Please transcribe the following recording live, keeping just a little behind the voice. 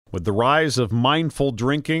With the rise of mindful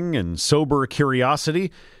drinking and sober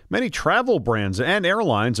curiosity, many travel brands and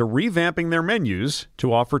airlines are revamping their menus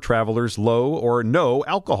to offer travelers low or no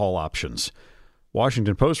alcohol options.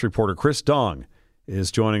 Washington Post reporter Chris Dong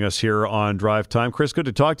is joining us here on Drive Time. Chris, good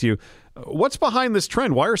to talk to you. What's behind this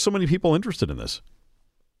trend? Why are so many people interested in this?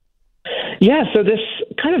 Yeah, so this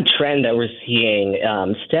kind of trend that we're seeing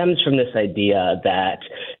stems from this idea that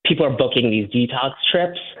people are booking these detox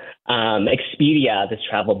trips. Expedia, this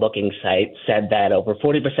travel booking site, said that over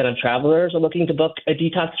 40% of travelers are looking to book a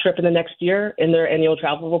detox trip in the next year in their annual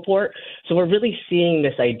travel report. So we're really seeing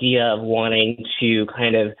this idea of wanting to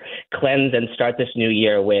kind of cleanse and start this new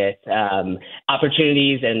year with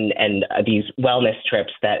opportunities and these wellness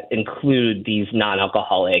trips that include these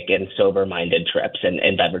non-alcoholic and sober-minded trips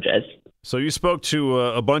and beverages. So you spoke to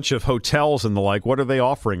a bunch of hotels and the like. What are they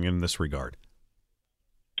offering in this regard?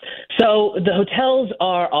 So the hotels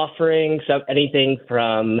are offering anything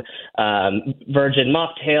from virgin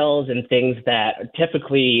mocktails and things that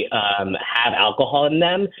typically have alcohol in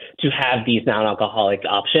them to have these non-alcoholic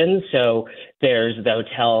options. So there's the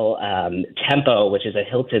hotel Tempo, which is a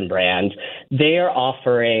Hilton brand. They are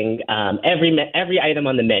offering every item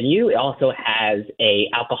on the menu. It also has a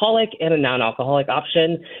alcoholic and a non-alcoholic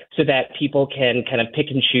option so that people can kind of pick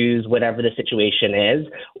and choose whatever the situation is,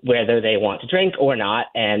 whether they want to drink or not.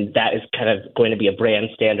 And that is kind of going to be a brand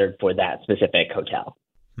standard for that specific hotel.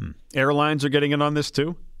 Airlines are getting in on this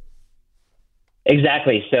too?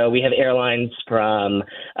 Exactly. So we have airlines from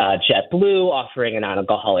JetBlue offering a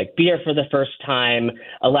non-alcoholic beer for the first time.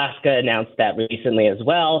 Alaska announced that recently as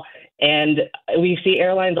well. And we see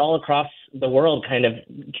airlines all across the world kind of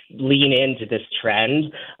lean into this trend.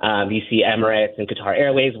 You see Emirates and Qatar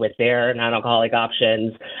Airways with their non-alcoholic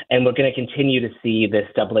options. And we're going to continue to see this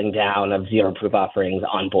doubling down of zero-proof offerings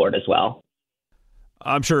on board as well.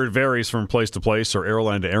 I'm sure it varies from place to place or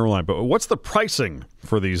airline to airline, but what's the pricing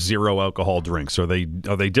for these zero alcohol drinks? Are they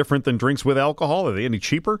different than drinks with alcohol? Are they any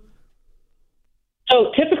cheaper? So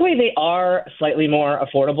typically they are slightly more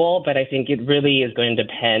affordable, but I think it really is going to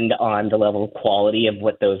depend on the level of quality of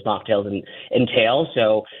what those mocktails entail.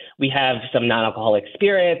 So we have some non-alcoholic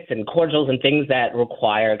spirits and cordials and things that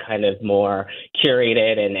require kind of more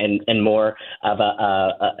curated and more of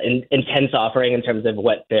an intense offering in terms of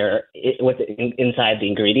what's inside the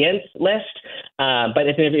ingredients list. But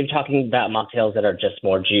if you're talking about mocktails that are just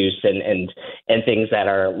more juice and things that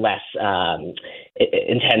are less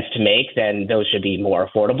intense to make, then those should be more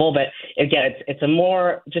affordable. But again, it's a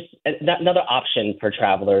more just another option for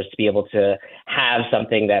travelers to be able to have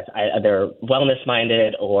something that's either wellness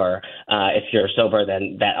minded or if you're sober,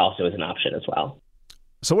 then that also is an option as well.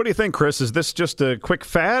 So what do you think, Chris? Is this just a quick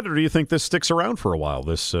fad, or do you think this sticks around for a while,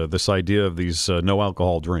 this idea of these no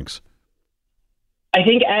alcohol drinks? I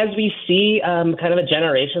think as we see kind of a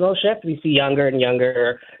generational shift, we see younger and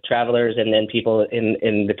younger travelers and then people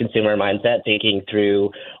in the consumer mindset thinking through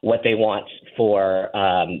what they want for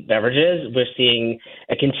beverages. We're seeing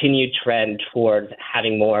a continued trend towards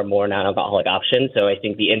having more and more non-alcoholic options. So I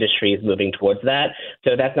think the industry is moving towards that.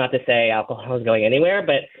 So that's not to say alcohol is going anywhere,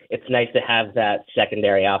 but it's nice to have that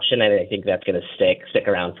secondary option. And I think that's going to stick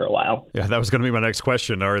around for a while. Yeah, that was going to be my next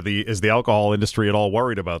question. Is the alcohol industry at all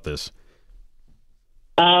worried about this?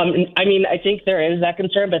 I mean, I think there is that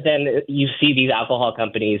concern, but then you see these alcohol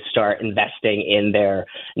companies start investing in their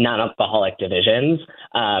non-alcoholic divisions.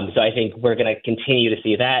 So I think we're going to continue to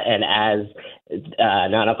see that. And as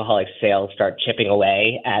non-alcoholic sales start chipping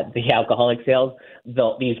away at the alcoholic sales,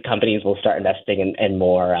 these companies will start investing in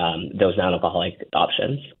more those non-alcoholic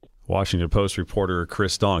options. Washington Post reporter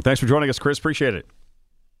Chris Dong. Thanks for joining us, Chris. Appreciate it.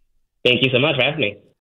 Thank you so much for having me.